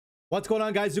What's going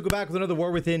on, guys? Zuko back with another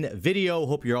War Within video.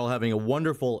 Hope you're all having a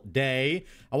wonderful day.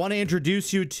 I want to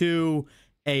introduce you to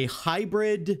a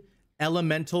hybrid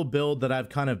elemental build that I've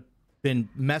kind of been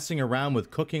messing around with,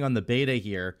 cooking on the beta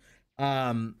here.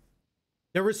 There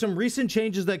were some recent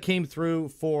changes that came through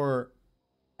for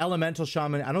Elemental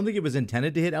Shaman. I don't think it was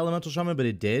intended to hit Elemental Shaman, but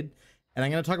it did. And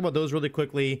I'm going to talk about those really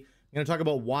quickly. I'm going to talk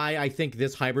about why I think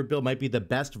this hybrid build might be the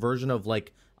best version of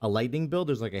like a lightning build.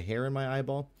 There's like a hair in my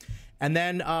eyeball. And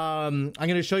then I'm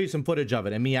going to show you some footage of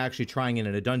it and me actually trying it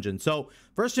in a dungeon. So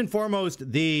first and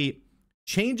foremost, the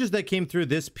changes that came through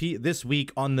this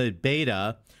week on the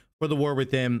beta for the War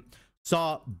Within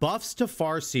saw buffs to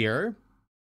Farseer,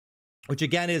 which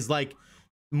again is like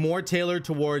more tailored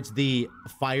towards the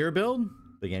fire build.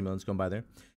 Big ambulance going by there.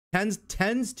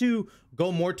 Tends to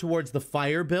go more towards the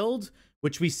fire build,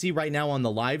 which we see right now on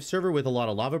the live server with a lot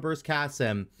of lava burst casts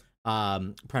and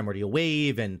primordial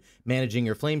wave and managing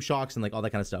your flame shocks and like all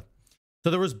that kind of stuff. So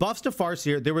there was buffs to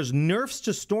Farseer, there was nerfs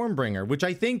to Stormbringer, which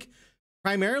I think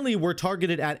primarily were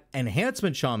targeted at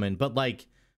enhancement shaman, but like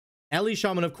Ele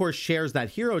Shaman of course shares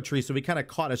that hero tree, so we kind of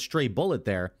caught a stray bullet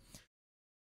there.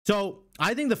 So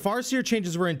I think the Farseer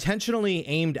changes were intentionally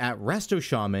aimed at Resto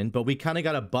Shaman, but we kind of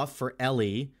got a buff for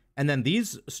Ele. And then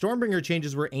these Stormbringer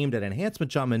changes were aimed at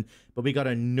enhancement shaman, but we got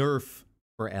a nerf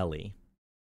for Ele.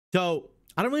 So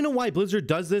I don't really know why Blizzard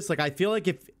does this. Like, I feel like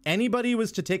if anybody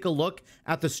was to take a look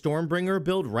at the Stormbringer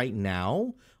build right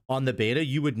now on the beta,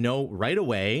 you would know right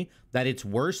away that it's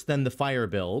worse than the fire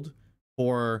build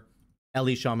for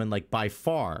Ele Shaman, like by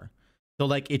far. So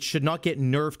like it should not get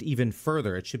nerfed even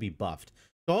further. It should be buffed.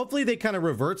 So hopefully they kind of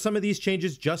revert some of these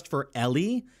changes just for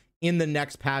Ele in the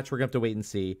next patch. We're gonna have to wait and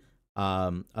see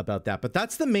about that. But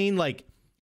that's the main like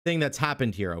thing that's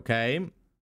happened here, okay?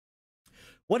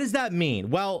 What does that mean?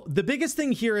 Well, the biggest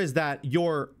thing here is that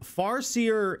your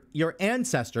Farseer, your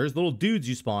ancestors, little dudes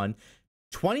you spawn,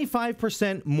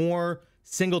 25% more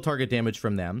single target damage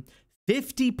from them,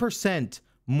 50%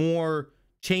 more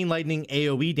chain lightning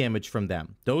AoE damage from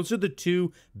them. Those are the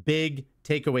two big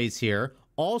takeaways here.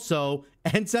 Also,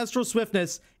 ancestral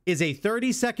swiftness is a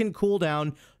 30-second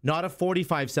cooldown, not a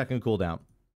 45-second cooldown.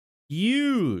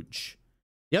 Huge.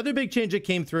 The other big change that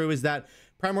came through is that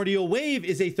primordial wave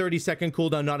is a 30-second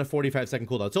cooldown, not a 45-second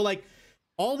cooldown. So like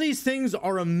all these things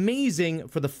are amazing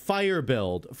for the fire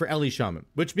build for Ele Shaman,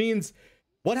 which means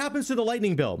what happens to the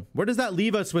lightning build? Where does that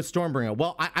leave us with Stormbringer?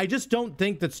 Well, I just don't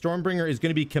think that Stormbringer is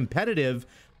going to be competitive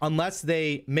unless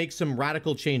they make some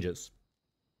radical changes.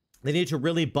 They need to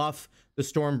really buff the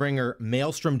Stormbringer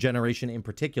Maelstrom generation in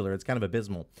particular. It's kind of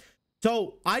abysmal.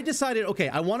 So I decided, okay,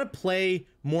 I want to play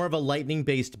more of a lightning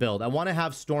based build. I want to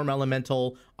have Storm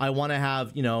Elemental. I want to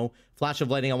have, you know, Flash of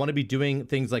Lightning. I want to be doing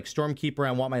things like Stormkeeper.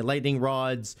 I want my lightning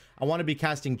rods. I want to be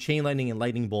casting Chain Lightning and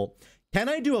Lightning Bolt. Can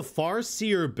I do a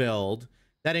Farseer build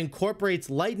that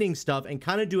incorporates lightning stuff and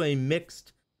kind of do a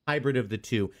mixed hybrid of the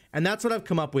two? And that's what I've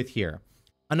come up with here.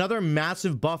 Another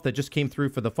massive buff that just came through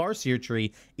for the Farseer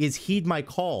tree is Heed My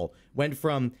Call. Went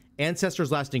from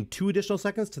ancestors lasting 2 additional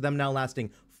seconds to them now lasting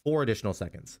 4 additional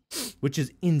seconds, which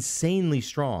is insanely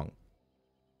strong.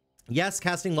 Yes,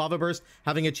 casting Lava Burst,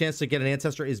 having a chance to get an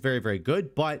ancestor is very, very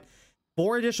good, but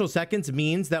 4 additional seconds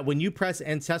means that when you press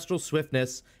Ancestral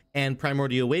Swiftness and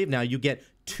Primordial Wave now, you get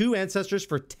 2 ancestors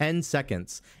for 10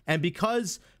 seconds. And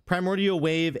because Primordial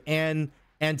Wave and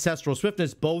Ancestral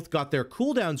Swiftness both got their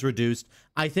cooldowns reduced,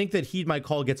 I think that Heed My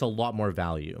Call gets a lot more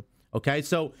value. Okay,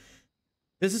 so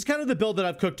this is kind of the build that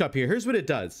I've cooked up here. Here's what it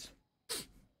does.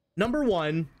 Number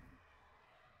one,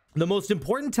 the most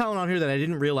important talent on here that I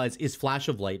didn't realize is Flash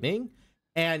of Lightning,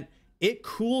 and it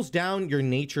cools down your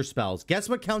nature spells. Guess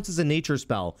what counts as a nature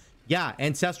spell? Yeah,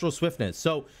 Ancestral Swiftness.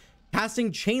 So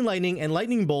casting Chain Lightning and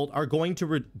Lightning Bolt are going to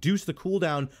reduce the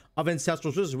cooldown of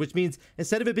Ancestral Swiftness, which means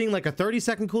instead of it being like a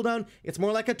 30-second cooldown, it's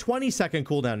more like a 20-second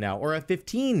cooldown now, or a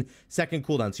 15-second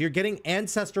cooldown. So you're getting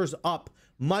ancestors up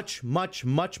much, much,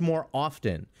 much more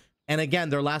often. And again,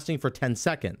 they're lasting for 10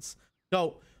 seconds.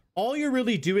 So all you're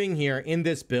really doing here in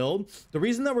this build, the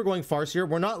reason that we're going Farseer,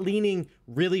 we're not leaning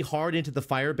really hard into the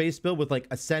fire-based build with like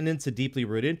Ascendance to Deeply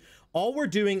Rooted. All we're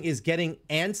doing is getting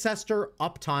Ancestor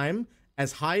uptime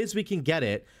as high as we can get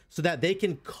it so that they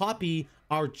can copy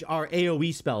our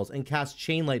AoE spells and cast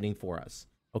Chain Lightning for us,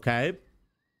 okay?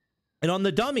 And on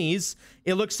the dummies,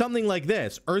 it looks something like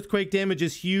this. Earthquake damage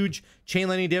is huge. Chain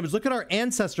Lightning damage. Look at our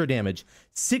Ancestor damage.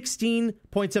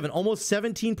 16.7. Almost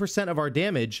 17% of our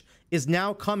damage is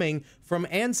now coming from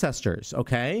Ancestors,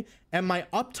 okay? And my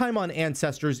uptime on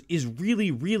Ancestors is really,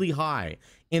 really high.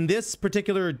 In this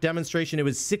particular demonstration, it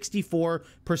was 64%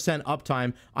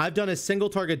 uptime. I've done a single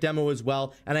target demo as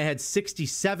well, and I had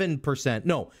 65%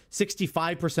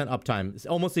 uptime. It's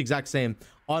almost the exact same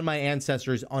on my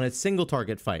ancestors on a single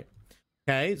target fight.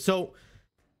 Okay, so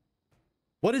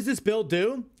what does this build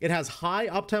do? It has high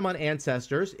uptime on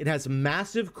ancestors. It has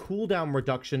massive cooldown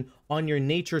reduction on your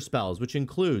nature spells, which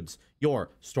includes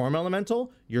your Storm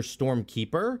Elemental, your Storm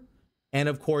Keeper, and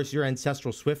of course your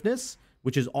Ancestral Swiftness,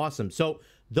 which is awesome. So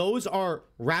those are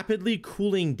rapidly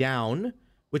cooling down,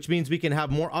 which means we can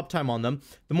have more uptime on them.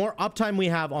 The more uptime we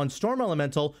have on Storm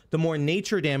Elemental, the more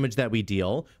nature damage that we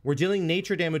deal. We're dealing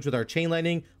nature damage with our Chain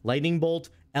Lightning, Lightning Bolt,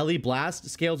 Ele Blast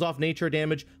scales off nature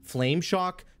damage, Flame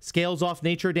Shock scales off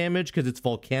nature damage because it's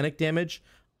volcanic damage.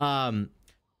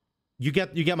 You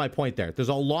get my point there. There's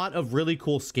a lot of really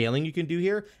cool scaling you can do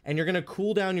here, and you're gonna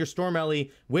cool down your Storm Ele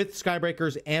with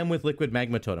Skybreakers and with Liquid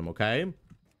Magma Totem, okay?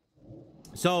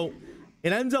 So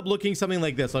it ends up looking something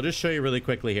like this. I'll just show you really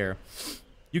quickly here.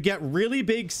 You get really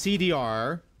big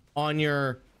CDR on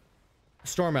your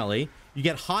Storm Ele. You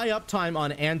get high uptime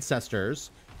on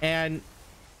Ancestors, and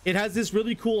it has this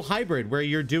really cool hybrid where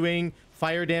you're doing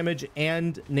fire damage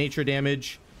and nature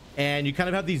damage, and you kind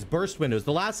of have these burst windows.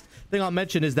 The last thing I'll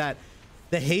mention is that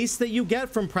the haste that you get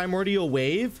from Primordial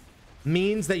Wave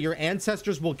means that your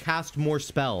Ancestors will cast more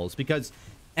spells, because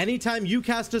anytime you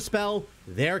cast a spell,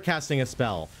 they're casting a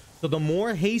spell. So the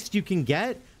more haste you can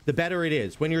get, the better it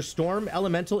is. When your Storm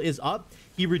Elemental is up,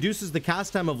 he reduces the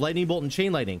cast time of Lightning Bolt and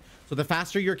Chain Lightning. So the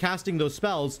faster you're casting those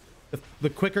spells, the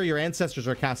quicker your Ancestors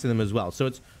are casting them as well. So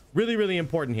it's really, really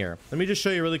important here. Let me just show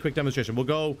you a really quick demonstration. We'll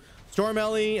go Storm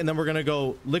Ele, and then we're going to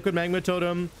go Liquid Magma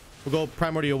Totem. We'll go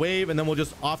Primordial Wave, and then we'll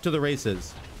just off to the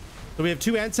races. So we have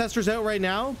 2 Ancestors out right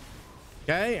now.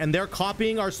 Okay, and they're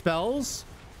copying our spells.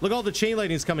 Look, all the Chain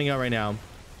Lightning's coming out right now.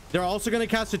 They're also going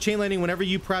to cast a Chain Lightning whenever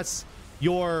you press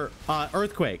your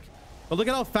Earthquake. But look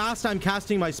at how fast I'm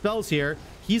casting my spells here.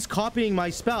 He's copying my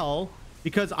spell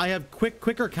because I have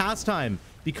quicker cast time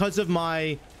because of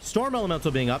my Storm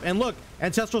Elemental being up. And look,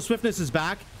 Ancestral Swiftness is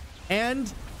back,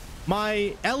 and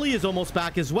my Ele is almost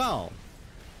back as well.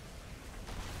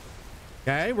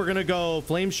 Okay, we're gonna go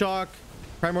Flame Shock,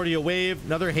 Primordial Wave,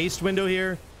 another haste window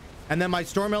here, and then my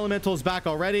Storm Elemental is back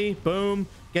already. Boom,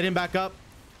 get him back up.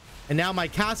 And now my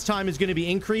cast time is going to be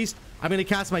increased. I'm going to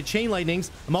cast my Chain Lightnings.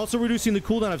 I'm also reducing the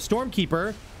cooldown of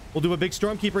Stormkeeper. We'll do a big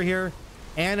Stormkeeper here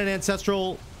and an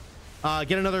Ancestral,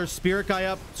 get another Spirit guy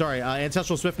up. Sorry,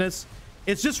 Ancestral Swiftness.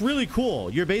 It's just really cool.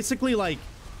 You're basically like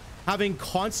having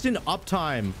constant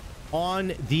uptime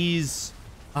on these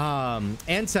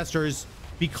Ancestors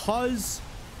because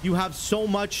you have so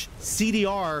much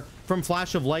CDR from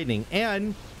Flash of Lightning.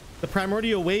 And the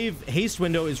Primordial Wave haste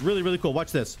window is really, really cool.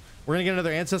 Watch this. We're going to get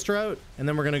another Ancestor out, and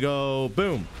then we're going to go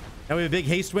boom. Now we have a big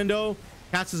haste window.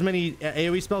 Cast as many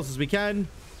AoE spells as we can.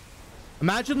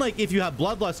 Imagine like if you have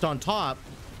Bloodlust on top,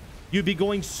 you'd be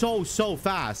going so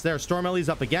fast. There, Storm Ele's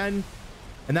up again.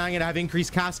 And now I'm going to have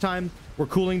increased cast time. We're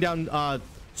cooling down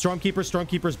Stormkeeper.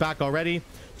 Stormkeeper's back already.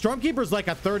 Stormkeeper's like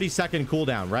a 30-second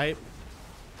cooldown, right?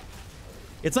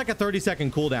 It's like a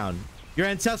 30-second cooldown. Your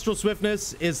Ancestral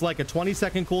Swiftness is like a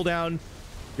 20-second cooldown.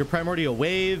 Your Primordial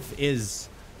Wave is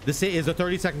a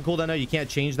 30-second cooldown. No, you can't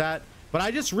change that. But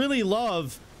I just really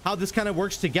love how this kind of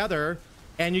works together,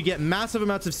 and you get massive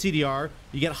amounts of CDR.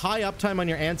 You get high uptime on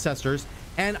your Ancestors.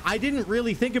 And I didn't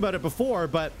really think about it before,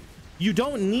 but you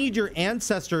don't need your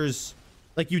Ancestors.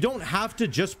 Like, you don't have to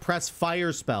just press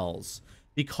fire spells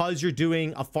because you're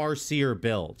doing a Farseer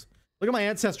build. Look at my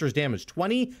Ancestors damage.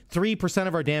 23%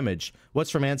 of our damage was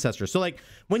from Ancestors. So like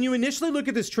when you initially look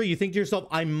at this tree, you think to yourself,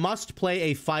 I must play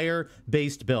a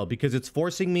fire-based build because it's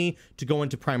forcing me to go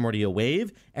into Primordial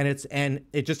Wave, and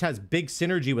it just has big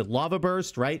synergy with Lava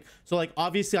Burst, right? So like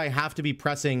obviously I have to be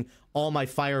pressing all my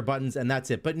fire buttons and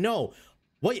that's it. But no,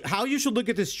 how you should look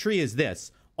at this tree is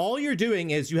this. All you're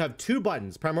doing is you have 2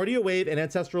 buttons, Primordial Wave and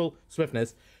Ancestral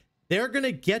Swiftness. They're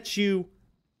gonna get you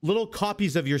little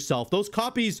copies of yourself. Those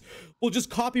copies will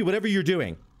just copy whatever you're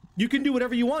doing. You can do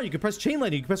whatever you want. You can press Chain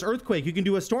Lightning, you can press Earthquake, you can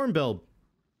do a Storm build.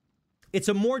 It's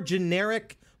a more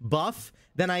generic buff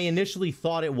than I initially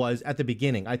thought it was at the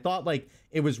beginning. I thought like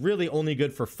it was really only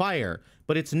good for fire,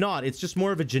 but it's not. It's just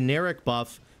more of a generic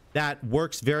buff that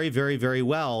works very, very, very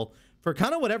well for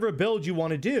kind of whatever build you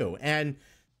want to do. And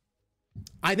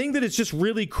I think that it's just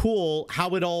really cool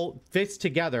how it all fits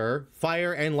together,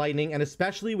 fire and lightning, and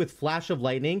especially with Flash of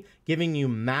Lightning giving you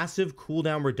massive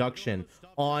cooldown reduction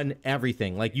on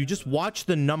everything. Like, you just watch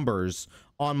the numbers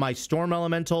on my Storm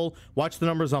Elemental, watch the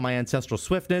numbers on my Ancestral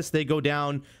Swiftness. They go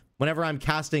down whenever I'm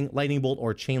casting Lightning Bolt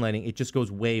or Chain Lightning. It just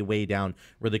goes way, way down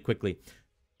really quickly.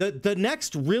 The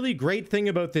next really great thing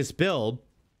about this build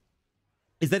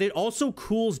is that it also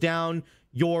cools down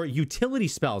your utility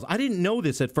spells. I didn't know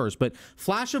this at first, but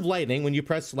Flash of Lightning, when you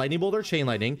press Lightning Bolt or Chain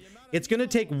Lightning, it's going to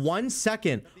take 1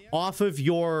 second off of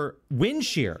your Wind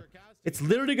Shear. It's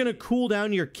literally going to cool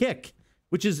down your kick,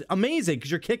 which is amazing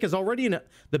because your kick is already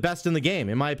the best in the game,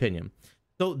 in my opinion.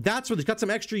 So that's where it's got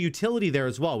some extra utility there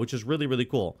as well, which is really, really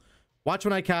cool. Watch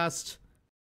when I cast...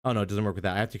 Oh, no, it doesn't work with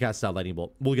that. I have to cast out Lightning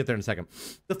Bolt. We'll get there in a second.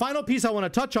 The final piece I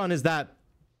want to touch on is that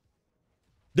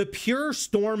the pure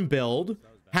Storm build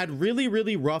had really,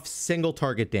 really rough single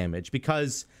target damage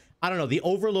because, I don't know, the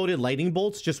overloaded Lightning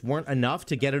Bolts just weren't enough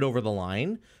to get it over the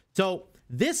line. So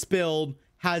this build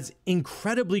has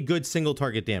incredibly good single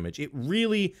target damage. It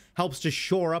really helps to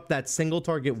shore up that single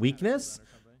target weakness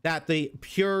that the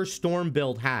pure Storm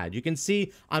build had. You can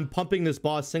see I'm pumping this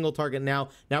boss single target now.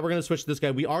 Now we're going to switch to this guy.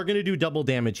 We are going to do double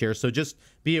damage here, so just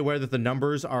be aware that the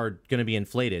numbers are going to be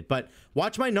inflated. But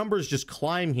watch my numbers just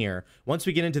climb here once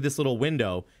we get into this little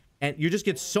window, and you just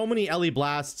get so many Ele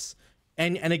blasts.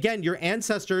 And again, your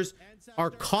ancestors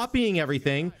are copying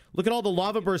everything. Look at all the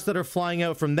lava bursts that are flying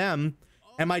out from them.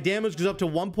 And my damage goes up to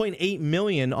 1.8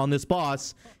 million on this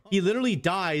boss. He literally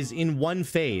dies in one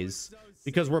phase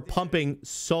because we're pumping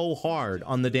so hard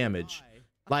on the damage.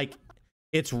 Like,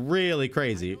 it's really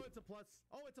crazy.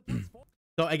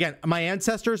 So again, my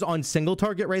ancestors on single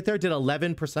target right there did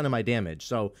 11% of my damage.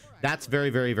 So that's very,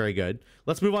 very, very good.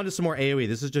 Let's move on to some more AoE.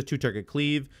 This is just 2-target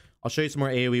cleave. I'll show you some more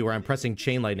AoE where I'm pressing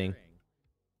Chain Lightning.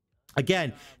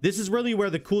 Again, this is really where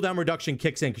the cooldown reduction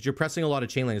kicks in because you're pressing a lot of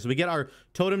Chain Lightning. So we get our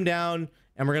totem down,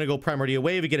 and we're going to go Primordial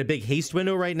Wave. We get a big haste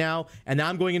window right now, and now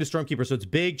I'm going into Stormkeeper, so it's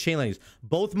big Chain Lightnings.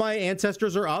 Both my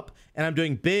ancestors are up, and I'm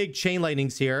doing big Chain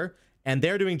Lightnings here, and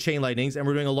they're doing Chain Lightnings, and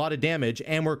we're doing a lot of damage,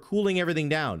 and we're cooling everything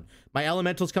down. My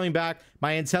Elemental's coming back.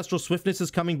 My Ancestral Swiftness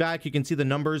is coming back. You can see the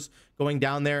numbers going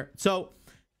down there. So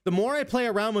the more I play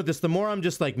around with this, the more I'm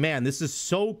just like, man, this is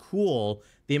so cool,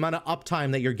 the amount of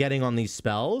uptime that you're getting on these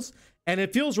spells, and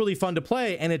it feels really fun to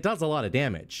play, and it does a lot of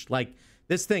damage. Like,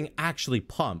 this thing actually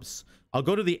pumps. I'll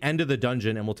go to the end of the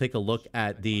dungeon and we'll take a look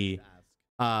at the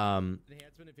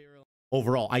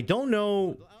overall. I don't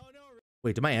know.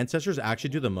 Wait, do my ancestors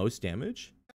actually do the most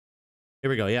damage? Here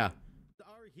we go. Yeah.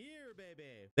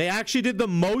 They actually did the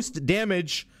most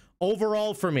damage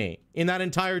overall for me in that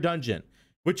entire dungeon,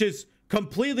 which is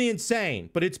completely insane.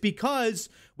 But it's because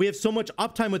we have so much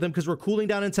uptime with them because we're cooling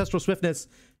down Ancestral Swiftness.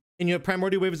 And you have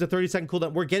Primordial Wave as a 30-second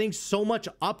cooldown. We're getting so much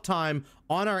uptime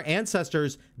on our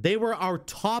ancestors. They were our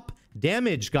top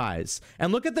damage guys.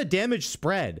 And look at the damage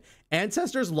spread.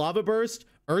 Ancestors, Lava Burst,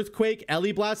 Earthquake,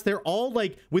 Ele Blast, they're all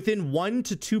like within 1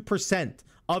 to 2%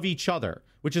 of each other,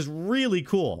 which is really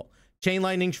cool. Chain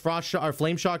Lightning, Frost Shock, or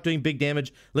Flame Shock doing big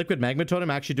damage. Liquid Magma Totem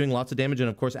actually doing lots of damage, and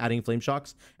of course adding Flame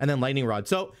Shocks, and then Lightning Rod.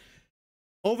 So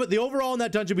overall in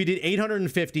that dungeon, we did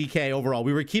 850k overall.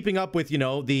 We were keeping up with, you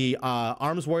know, the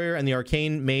Arms Warrior and the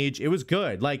Arcane Mage. It was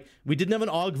good. Like, we didn't have an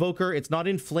Augvoker. It's not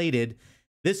inflated.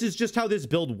 This is just how this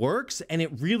build works, and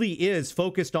it really is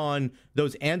focused on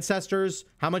those ancestors,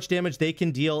 how much damage they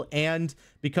can deal, and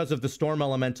because of the Storm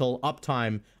Elemental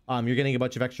uptime, you're getting a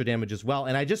bunch of extra damage as well.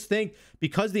 And I just think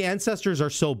because the ancestors are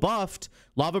so buffed,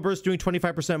 Lava Burst doing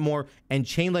 25% more, and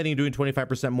Chain Lightning doing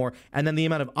 25% more, and then the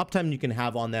amount of uptime you can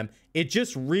have on them, it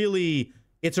just really,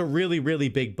 it's a really, really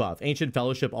big buff. Ancient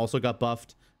Fellowship also got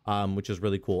buffed, which is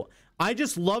really cool. I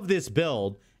just love this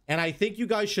build, and I think you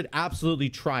guys should absolutely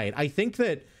try it. I think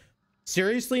that,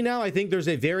 seriously now, I think there's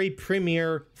a very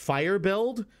premier fire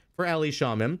build for Ele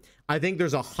Shaman. I think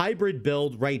there's a hybrid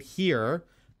build right here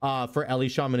for Ele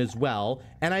Shaman as well.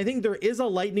 And I think there is a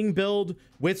lightning build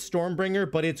with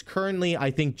Stormbringer, but it's currently,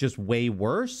 I think, just way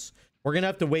worse. We're going to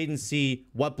have to wait and see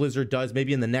what Blizzard does.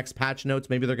 Maybe in the next patch notes,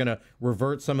 maybe they're going to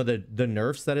revert some of the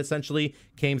nerfs that essentially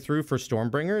came through for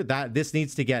Stormbringer. That this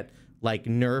needs to get like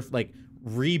nerfed, like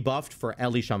rebuffed for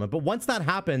Ele Shaman. But once that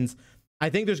happens,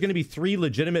 I think there's going to be 3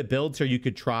 legitimate builds here you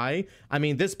could try. I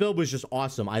mean, this build was just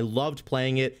awesome. I loved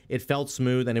playing it. It felt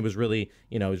smooth, and it was really,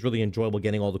 you know, it was really enjoyable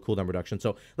getting all the cooldown reduction.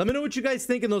 So let me know what you guys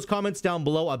think in those comments down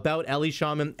below about Ele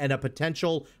Shaman and a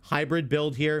potential hybrid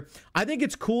build here. I think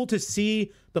it's cool to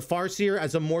see the Farseer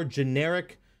as a more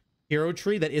generic hero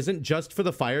tree that isn't just for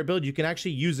the fire build. You can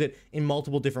actually use it in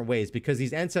multiple different ways because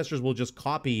these ancestors will just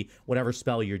copy whatever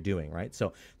spell you're doing, right?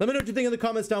 So let me know what you think in the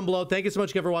comments down below. Thank you so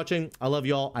much again for watching. I love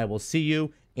you all. I will see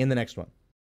you in the next one.